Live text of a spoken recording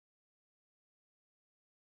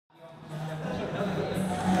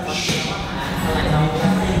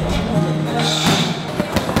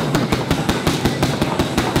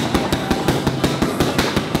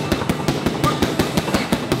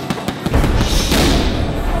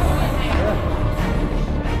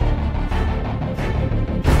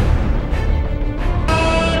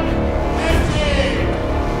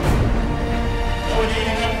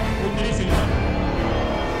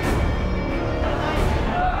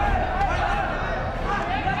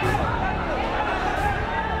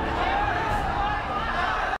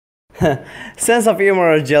Sense of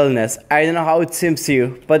humor or gentleness. I don't know how it seems to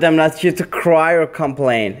you, but I'm not here to cry or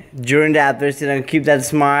complain. During the adversity, keep that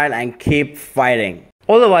smile and keep fighting.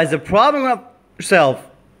 Otherwise, the problem of yourself.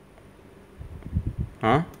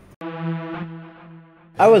 Huh?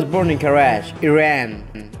 I was born in Karachi, Iran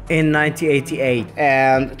in 1988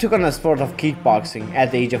 and took on the sport of kickboxing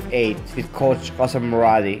at the age of 8 with coach Qasem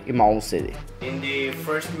Muradi in my own city. In the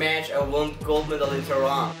first match, I won gold medal in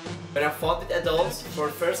Tehran. When I fought with adults for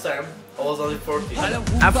the first time, I was only 14.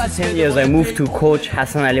 After 10 years, I moved to coach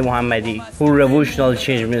Hassan Ali Mohammadi, who revolutionarily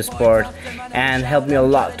changed my sport and helped me a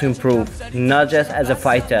lot to improve, not just as a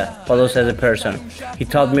fighter, but also as a person. He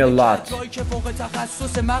taught me a lot.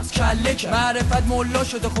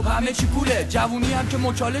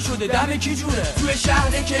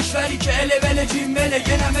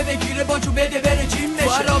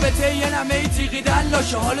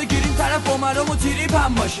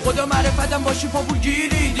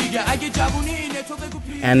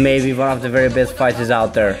 And maybe one of the very best fighters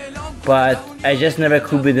out there, but I just never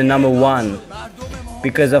could be the number one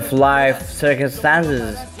because of life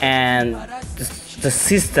circumstances and the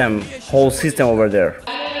whole system over there.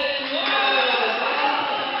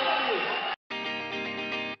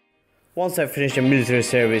 Once I finished the military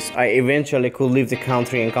service, I eventually could leave the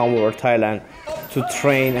country and come over to Thailand to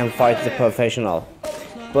train and fight as a professional.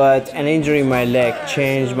 But an injury in my leg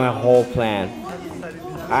changed my whole plan.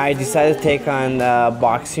 I decided to take on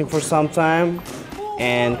boxing for some time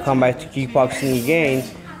and come back to kickboxing again,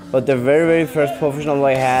 but the very first professional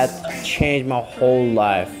I had changed my whole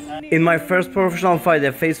life. In my first professional fight,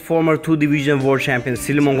 I faced former 2-division world champion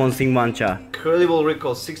Silimongkol Singwancha. Incredible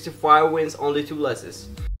record, 65 wins, only 2 losses.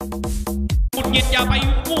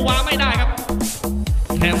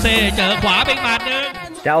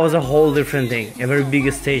 That was a whole different thing, a very big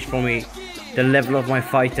stage for me. The level of my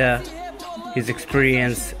fighter, his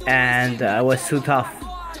experience, and I was so tough.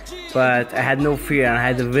 But I had no fear and I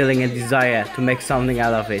had the willing and desire to make something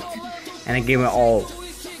out of it. And I gave it all.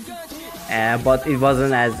 But it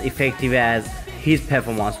wasn't as effective as his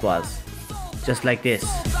performance was. Just like this.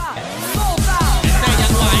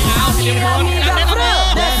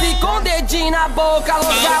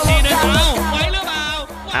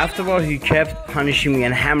 Afterward, he kept punishing me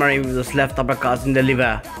and hammering me with those left uppercuts in the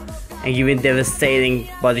liver and giving devastating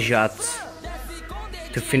body shots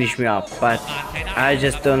to finish me up, but I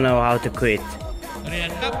just don't know how to quit.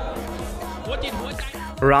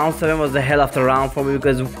 Round 7 was the hell of the round for me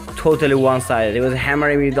because it was totally one-sided. He was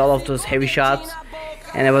hammering me with all of those heavy shots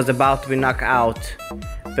and I was about to be knocked out.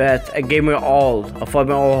 But I gave me all, I fought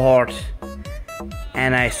my whole heart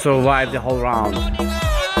and I survived the whole round.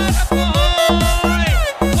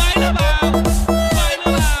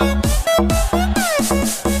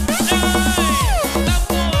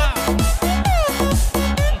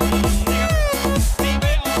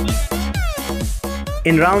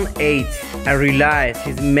 In round 8, I realized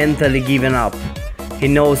he's mentally given up. He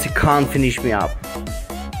knows he can't finish me up.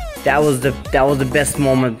 That was the best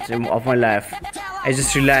moment of my life. I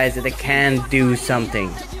just realized that I can do something.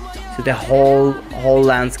 So the whole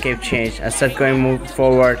landscape changed. I started moving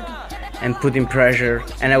forward and putting pressure,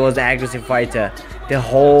 and I was an aggressive fighter. The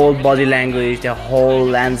whole body language, the whole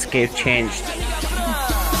landscape changed.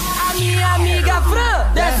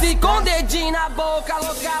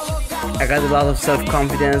 I got a lot of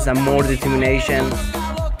self-confidence and more determination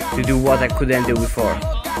to do what I couldn't do before.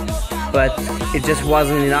 But it just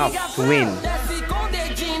wasn't enough to win.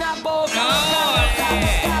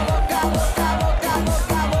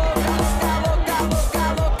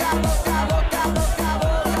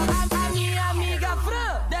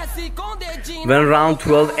 When round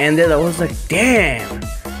 12 ended, I was like, damn!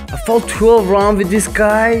 I fought 12 rounds with this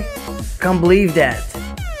guy? Can't believe that.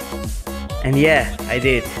 And yeah, I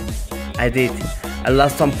did. I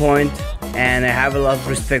lost some point and I have a lot of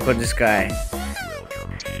respect for this guy.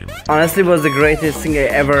 Honestly, it was the greatest thing I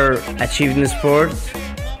ever achieved in the sport.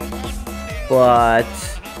 But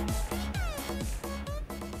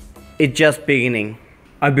it's just beginning.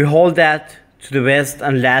 I behold that to the best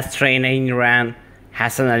and last trainer in Iran,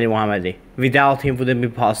 Hassan Ali Mohammadi. Without him, it wouldn't be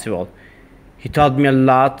possible. He taught me a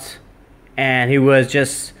lot and he was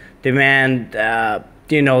just the man,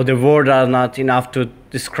 the words are not enough to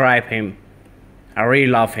describe him. I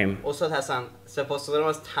really love him. استاد حسن، سپاسگزارم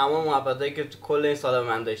از تمام محبتایی که تو کل این سال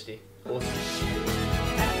من داشتی.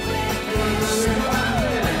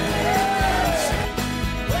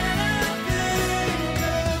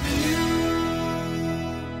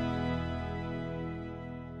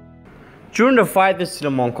 During the fight with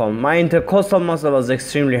Silimongkol, my intercostal muscle was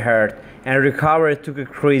extremely hurt and recovery took a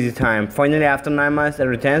crazy time. Finally, after 9 months, I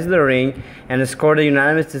returned to the ring and scored a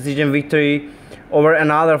unanimous decision victory over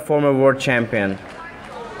another former world champion.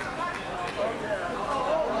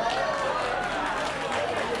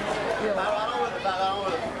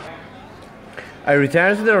 I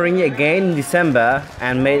returned to the ring again in December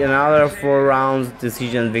and made another 4 rounds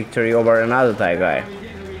decision victory over another Thai guy.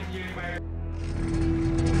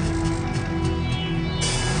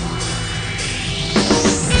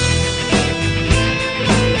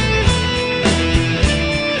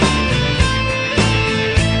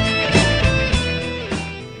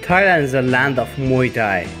 Thailand is a land of Muay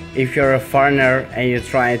Thai. If you're a foreigner and you're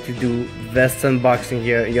trying to do Western boxing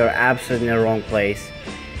here, you're absolutely in the wrong place.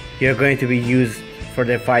 You're going to be used for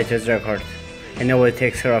the fighter's record and nobody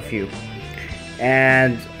takes care of you.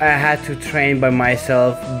 And I had to train by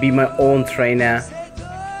myself, be my own trainer.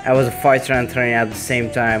 I was a fighter and trainer at the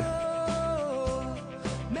same time.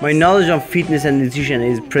 My knowledge of fitness and nutrition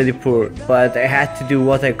is pretty poor, but I had to do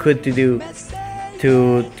what I could to do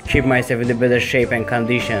to keep myself in a better shape and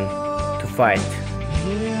condition to fight.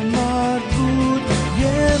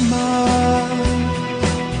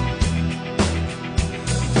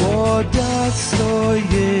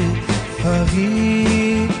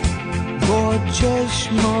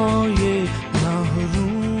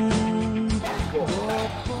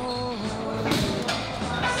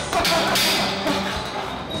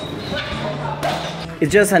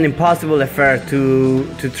 It's just an impossible affair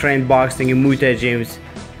to train boxing in Muay Thai gyms.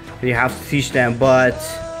 You have to teach them, but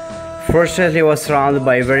fortunately I was surrounded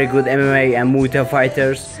by very good MMA and Muay Thai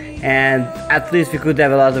fighters, and at least we could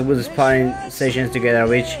have a lot of good sparring sessions together,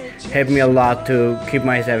 which helped me a lot to keep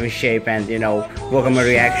myself in shape and, you know, work on my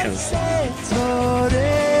reactions.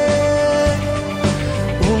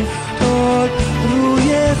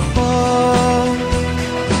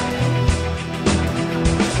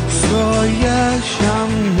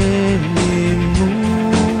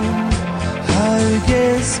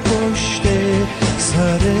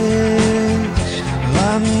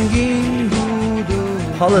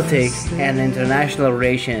 Politics and international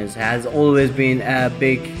relations has always been a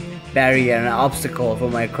big barrier and an obstacle for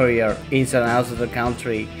my career inside and outside the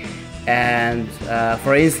country. And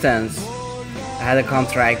for instance, I had a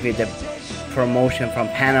contract with a promotion from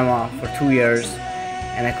Panama for 2 years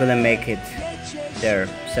and I couldn't make it there.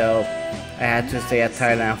 So I had to stay at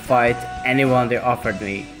Thailand and fight anyone they offered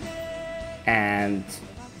me. And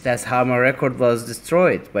that's how my record was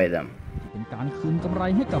destroyed by them.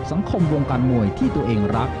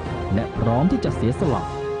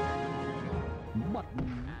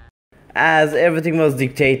 As everything was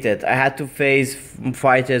dictated, I had to face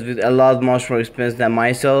fighters with a lot much more experience than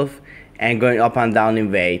myself and going up and down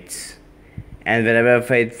in weights. And whenever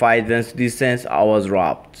I fight went to distance, I was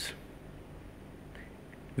robbed.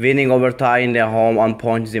 Winning over Thai in their home on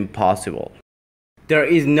point is impossible. There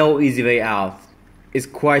is no easy way out. It's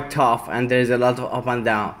quite tough and there is a lot of up and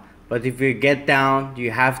down. But if you get down,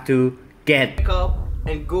 you have to get up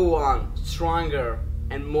and go on stronger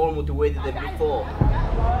and more motivated than before.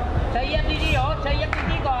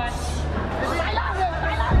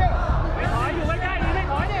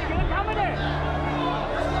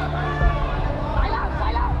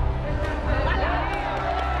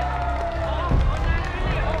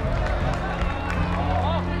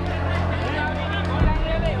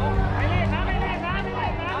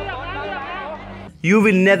 You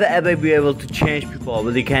will never ever be able to change people,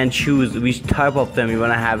 but you can choose which type of them you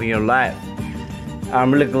want to have in your life.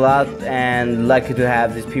 I'm really glad and lucky to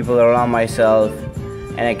have these people around myself,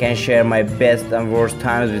 and I can share my best and worst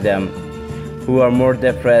times with them, who are more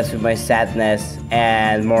depressed with my sadness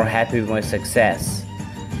and more happy with my success,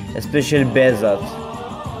 especially Bezat.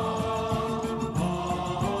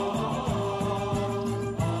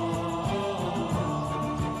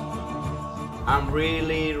 I'm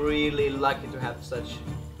really lucky to have such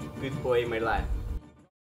good boy in my life.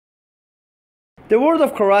 The World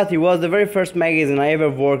of Karate was the very first magazine I ever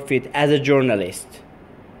worked with as a journalist.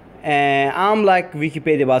 I'm like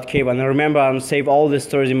Wikipedia about K1. I remember I saved all the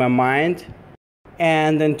stories in my mind.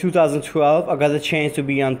 And in 2012, I got a chance to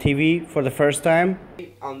be on TV for the first time.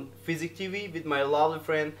 On Physics TV with my lovely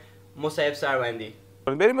friend Mosaib Sarwandi.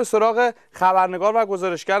 بریم به سراغ خبرنگار و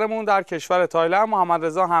گزارشگرمون در کشور تایلند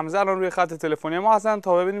محمدرضا حمزه الان روی خط تلفنی ما هستن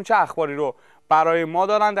تا ببینیم چه اخباری رو برای ما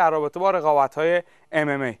دارن در رابطه با رقابت‌های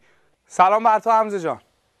MMA. سلام بر تو حمزه جان.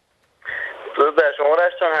 درود بر شما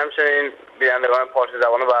رشتان، همچنین بینندگان پارسی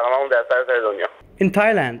زبان برنامه‌مون در سراسر دنیا. In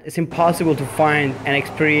Thailand, it's impossible to find an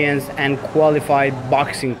experienced and qualified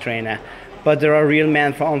boxing trainer, but there are real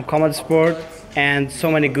men from combat sport and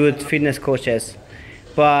so many good fitness coaches.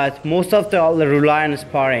 but most of the rely on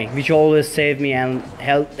sparring, which always saved me and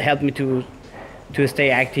helped me to stay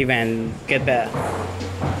active and get better.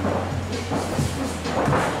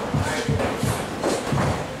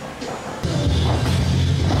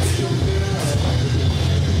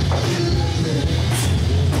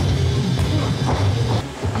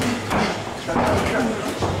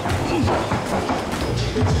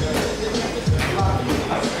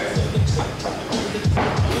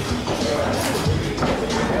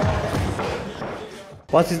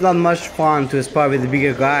 But it's not much fun to spar with the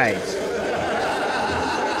bigger guys.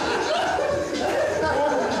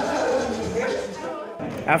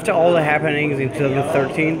 After all the happenings in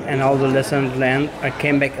 2013 and all the lessons learned, I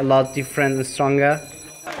came back a lot different and stronger.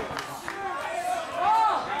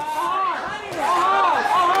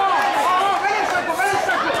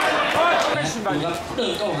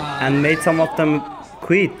 And made some of them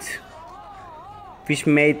quit, which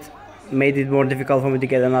made it more difficult for me to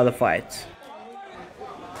get another fight.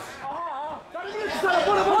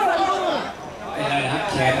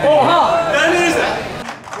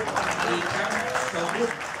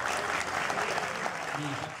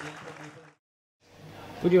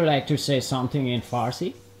 Would you like to say something in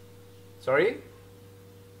Farsi? Sorry?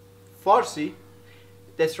 Farsi?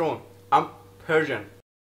 That's wrong. I'm Persian.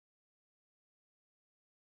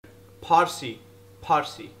 Parsi.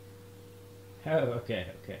 Oh, okay.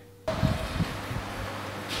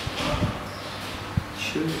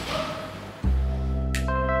 Sure.